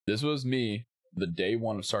This was me the day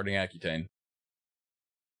one of starting ACCUTANE.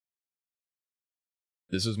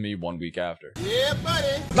 This is me 1 week after. Yeah,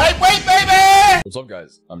 buddy. Lightweight, baby! What's up,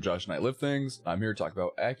 guys? I'm Josh and I Live Things. I'm here to talk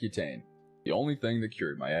about ACCUTANE, the only thing that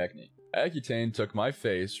cured my acne. ACCUTANE took my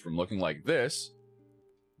face from looking like this.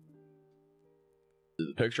 Did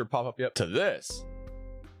the picture pop up yet? To this.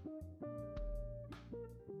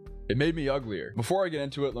 It made me uglier. Before I get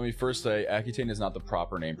into it, let me first say ACCUTANE is not the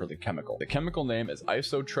proper name for the chemical. The chemical name is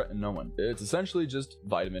isotretinoin. It's essentially just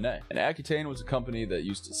vitamin A. And ACCUTANE was a company that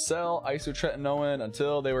used to sell isotretinoin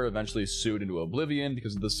until they were eventually sued into oblivion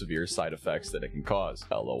because of the severe side effects that it can cause.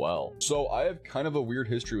 LOL. So I have kind of a weird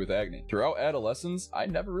history with acne. Throughout adolescence, I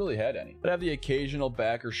never really had any. I'd have the occasional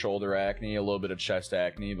back or shoulder acne, a little bit of chest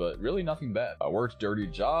acne, but really nothing bad. I worked dirty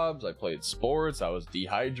jobs, I played sports, I was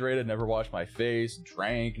dehydrated, never washed my face,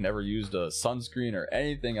 drank, never used a sunscreen or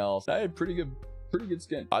anything else. I had pretty good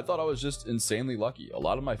skin. I thought I was just insanely lucky. A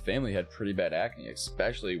lot of my family had pretty bad acne,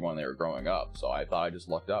 especially when they were growing up, so I thought I just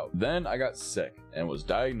lucked out. Then I got sick and was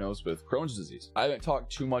diagnosed with Crohn's disease. I haven't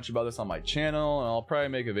talked too much about this on my channel, and I'll probably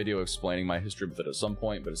make a video explaining my history with it at some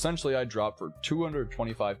point, but essentially I dropped from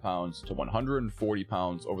 225 pounds to 140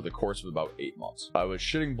 pounds over the course of about 8 months. I was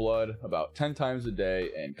shitting blood about 10 times a day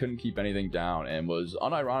and couldn't keep anything down and was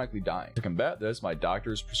unironically dying. To combat this, my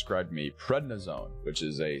doctors prescribed me prednisone, which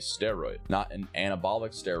is a steroid, not an anabolic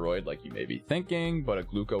steroid like you may be thinking, but a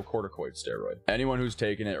glucocorticoid steroid. Anyone who's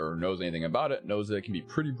taken it or knows anything about it knows that it can be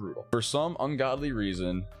pretty brutal. For some ungodly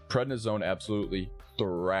reason, prednisone absolutely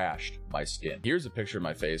thrashed my skin. Here's a picture of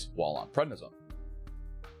my face while on prednisone.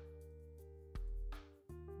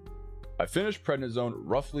 I finished prednisone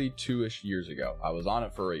roughly 2-ish years ago. I was on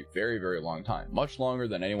it for a very long time, much longer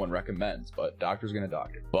than anyone recommends, but doctor's gonna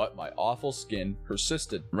doctor. But my awful skin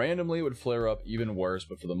persisted. Randomly it would flare up even worse,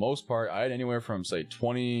 but for the most part, I had anywhere from say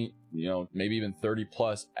 20, maybe even 30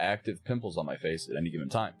 plus active pimples on my face at any given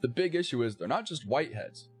time. The big issue is they're not just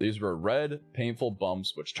whiteheads. These were red, painful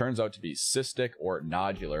bumps, which turns out to be cystic or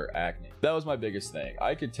nodular acne. That was my biggest thing.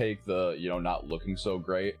 I could take the, not looking so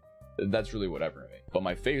great. That's really whatever to me. But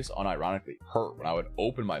my face unironically hurt when I would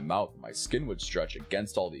open my mouth and my skin would stretch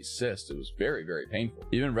against all these cysts. It was very painful.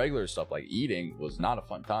 Even regular stuff like eating was not a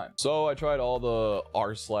fun time. So I tried all the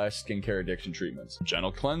r/skincare addiction treatments.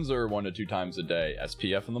 Gentle cleanser 1 to 2 times a day,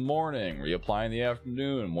 SPF in the morning, reapply in the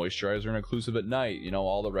afternoon, moisturizer and occlusive at night,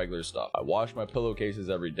 all the regular stuff. I washed my pillowcases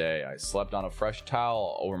every day. I slept on a fresh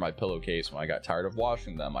towel over my pillowcase when I got tired of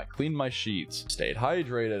washing them. I cleaned my sheets, stayed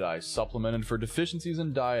hydrated. I supplemented for deficiencies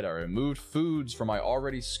in diet. I removed foods from my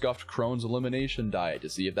already scuffed Crohn's elimination diet to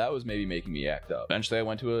see if that was maybe making me act up. Eventually I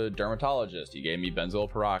went to a dermatologist. He gave me benzoyl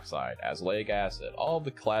peroxide, azelaic acid, all of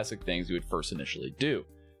the classic things you would first initially do.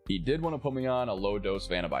 He did want to put me on a low dose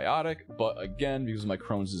of antibiotic, but again, because of my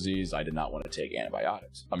Crohn's disease, I did not want to take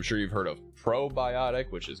antibiotics. I'm sure you've heard of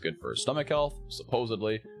probiotic, which is good for stomach health,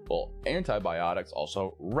 supposedly. Well, antibiotics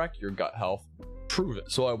also wreck your gut health. Prove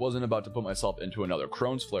it. So I wasn't about to put myself into another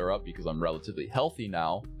Crohn's flare-up because I'm relatively healthy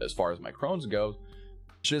now as far as my Crohn's goes,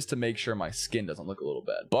 just to make sure my skin doesn't look a little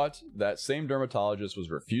bad. But that same dermatologist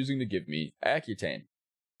was refusing to give me ACCUTANE,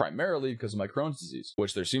 primarily because of my Crohn's disease,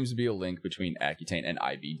 which there seems to be a link between ACCUTANE and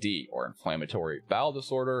IBD, or inflammatory bowel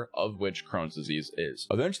disorder, of which Crohn's disease is.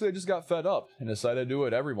 Eventually I just got fed up and decided to do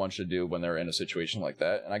what everyone should do when they're in a situation like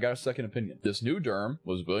that, and I got a second opinion. This new derm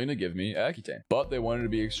was willing to give me ACCUTANE, but they wanted to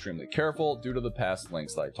be extremely careful due to the past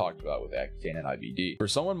links that I talked about with ACCUTANE and IBD. For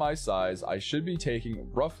someone my size, I should be taking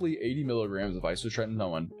roughly 80 milligrams of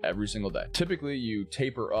isotretinoin every single day. Typically you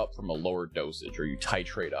taper up from a lower dosage, or you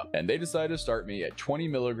titrate up, and they decided to start me at 20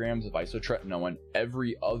 milligrams of isotretinoin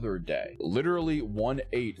every other day, literally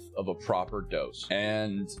 1/8 of a proper dose.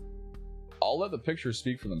 And I'll let the pictures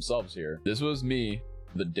speak for themselves here. This was me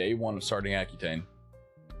the day one of starting ACCUTANE.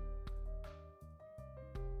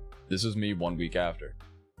 This is me 1 week after.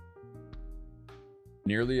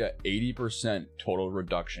 Nearly a 80% total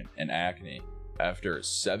reduction in acne after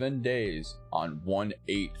 7 days on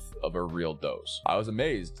 1/8 of a real dose. I was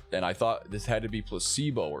amazed, and I thought this had to be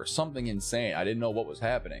placebo or something insane. I didn't know what was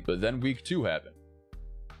happening. But then week 2 happened.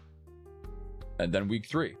 And then week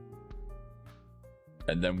 3.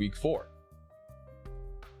 And then week 4.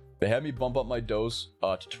 They had me bump up my dose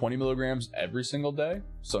to 20 milligrams every single day.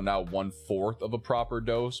 So now 1/4 of a proper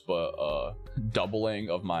dose, but doubling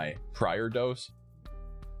of my prior dose.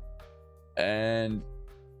 And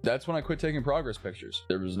that's when I quit taking progress pictures.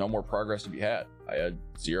 There was no more progress to be had. I had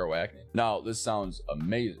 0 acne. Now, this sounds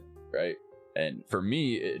amazing, right? And for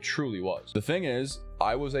me, it truly was. The thing is,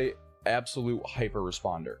 I was a absolute hyper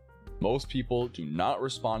responder. Most people do not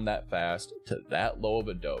respond that fast to that low of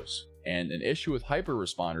a dose. And an issue with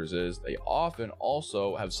hyper-responders is they often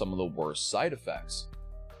also have some of the worst side effects.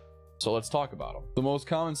 So let's talk about them. The most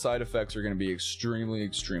common side effects are going to be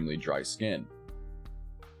extremely dry skin.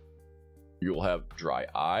 You'll have dry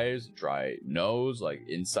eyes, dry nose, like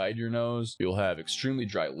inside your nose. You'll have extremely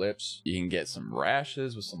dry lips. You can get some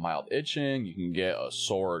rashes with some mild itching. You can get a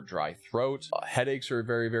sore, dry throat. Headaches are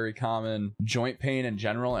very common. Joint pain in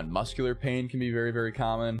general and muscular pain can be very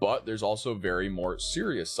common. But there's also very more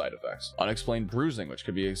serious side effects. Unexplained bruising, which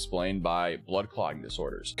could be explained by blood clotting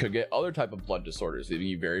disorders. Could get other type of blood disorders, leaving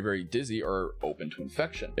you very dizzy or open to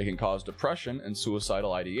infection. It can cause depression and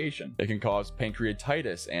suicidal ideation. It can cause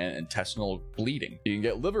pancreatitis and intestinal bleeding. You can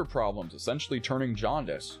get liver problems, essentially turning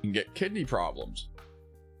jaundice. You can get kidney problems.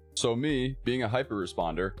 So me, being a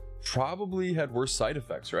hyper-responder, probably had worse side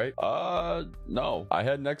effects, right? No. I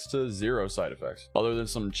had next to zero side effects. Other than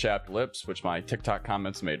some chapped lips, which my TikTok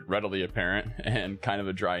comments made readily apparent, and kind of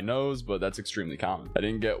a dry nose, but that's extremely common. I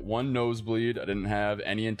didn't get one nosebleed, I didn't have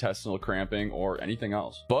any intestinal cramping or anything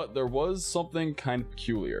else. But there was something kind of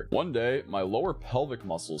peculiar. One day, my lower pelvic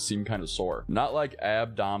muscles seemed kind of sore. Not like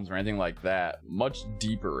abdoms or anything like that, much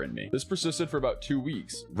deeper in me. This persisted for about 2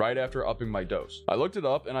 weeks, right after upping my dose. I looked it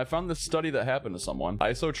up and I found this study that happened to someone.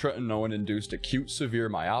 Isotretinoin induced acute severe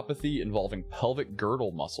myopathy involving pelvic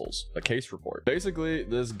girdle muscles. A case report. Basically,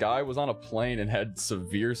 this guy was on a plane and had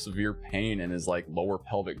severe pain in his like lower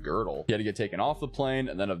pelvic girdle. He had to get taken off the plane,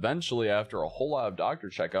 and then eventually, after a whole lot of doctor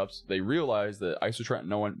checkups, they realized that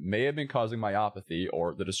isotretinoin may have been causing myopathy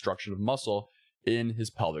or the destruction of muscle in his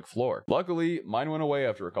pelvic floor. Luckily, mine went away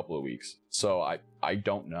after a couple of weeks, so I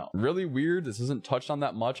don't know. Really weird, this isn't touched on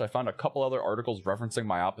that much. I found a couple other articles referencing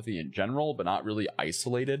myopathy in general, but not really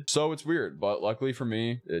isolated. So it's weird, but luckily for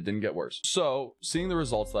me, it didn't get worse. So, seeing the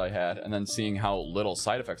results that I had, and then seeing how little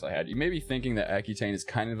side effects I had, you may be thinking that Accutane is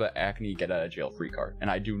kind of an acne get-out-of-jail-free card, and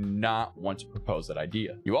I do not want to propose that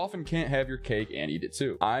idea. You often can't have your cake and eat it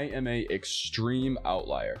too. I am an extreme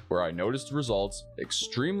outlier, where I noticed results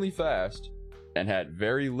extremely fast, and had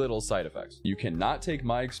very little side effects. You cannot take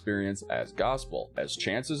my experience as gospel, as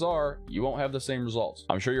chances are you won't have the same results.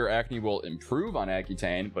 I'm sure your acne will improve on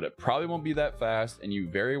Accutane, but it probably won't be that fast, and you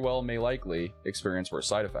very well may likely experience worse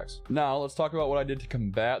side effects. Now let's talk about what I did to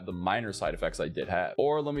combat the minor side effects I did have.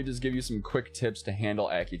 Or let me just give you some quick tips to handle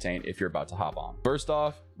Accutane if you're about to hop on. First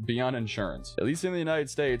off, be on insurance. At least in the United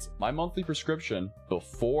States, my monthly prescription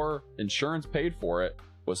before insurance paid for it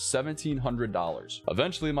was $1,700.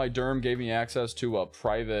 Eventually, my derm gave me access to a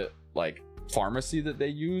private pharmacy that they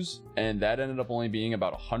use, and that ended up only being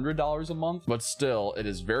about $100 a month, but still, it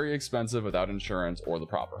is very expensive without insurance or the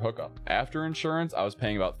proper hookup. After insurance, I was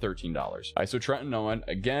paying about $13. Isotretinoin,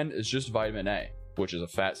 again, is just vitamin A, which is a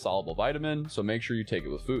fat soluble vitamin, so make sure you take it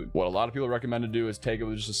with food. What a lot of people recommend to do is take it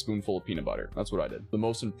with just a spoonful of peanut butter. That's what I did. The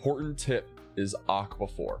most important tip is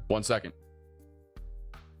Aquaphor. 1 second.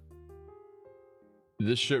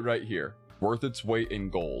 This shit right here, worth its weight in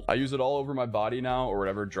gold. I use it all over my body now, or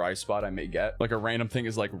whatever dry spot I may get. Like a random thing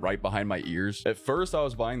is like right behind my ears. At first I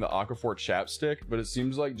was buying the Aquaphor chapstick, but it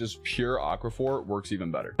seems like just pure Aquaphor works even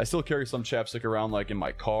better. I still carry some chapstick around like in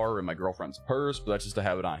my car or in my girlfriend's purse, but that's just to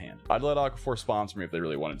have it on hand. I'd let Aquaphor sponsor me if they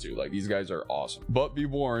really wanted to. Like, these guys are awesome. But be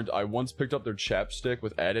warned, I once picked up their chapstick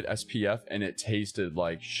with added SPF and it tasted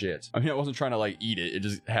like shit. I mean, I wasn't trying to like eat it. It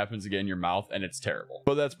just happens to get in your mouth and it's terrible.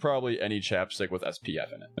 But that's probably any chapstick with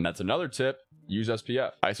SPF in it. And that's another tip. Use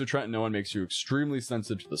SPF. Isotretinoin makes you extremely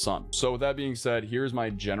sensitive to the sun. So with that being said, here's my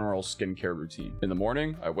general skincare routine. In the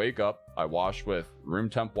morning, I wake up, I wash with room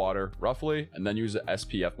temp water, roughly, and then use an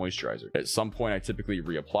SPF moisturizer. At some point, I typically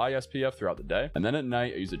reapply SPF throughout the day. And then at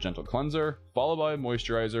night, I use a gentle cleanser, followed by a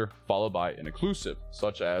moisturizer, followed by an occlusive,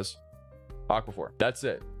 such as Aquaphor. That's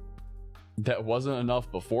it. That wasn't enough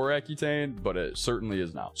before Accutane, but it certainly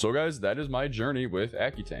is now. So guys, that is my journey with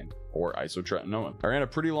Accutane, or isotretinoin. I ran a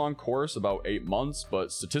pretty long course, about 8 months,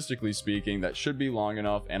 but statistically speaking, that should be long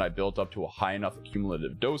enough, and I built up to a high enough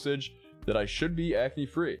cumulative dosage that I should be acne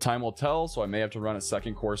free. Time will tell, so I may have to run a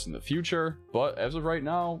second course in the future, but as of right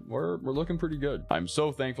now, we're looking pretty good. I'm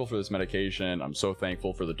so thankful for this medication. I'm so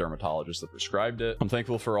thankful for the dermatologist that prescribed it. I'm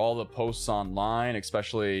thankful for all the posts online,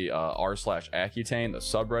 especially r/Accutane, the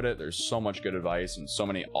subreddit. There's so much good advice and so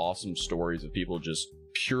many awesome stories of people just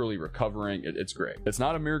purely recovering. It's great. It's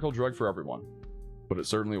not a miracle drug for everyone. but it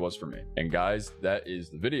certainly was for me. And guys, that is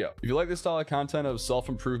the video. If you like this style of content of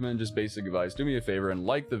self-improvement and just basic advice, do me a favor and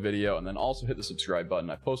like the video, and then also hit the subscribe button.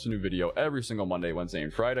 I post a new video every single Monday, Wednesday,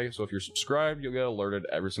 and Friday, so if you're subscribed, you'll get alerted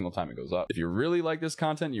every single time it goes up. If you really like this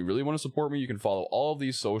content, you really want to support me, you can follow all of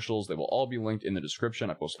these socials. They will all be linked in the description.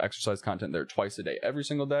 I post exercise content there twice a day, every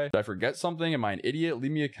single day. Did I forget something? Am I an idiot?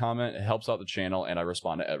 Leave me a comment. It helps out the channel, and I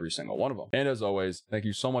respond to every single one of them. And as always, thank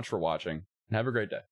you so much for watching, and have a great day.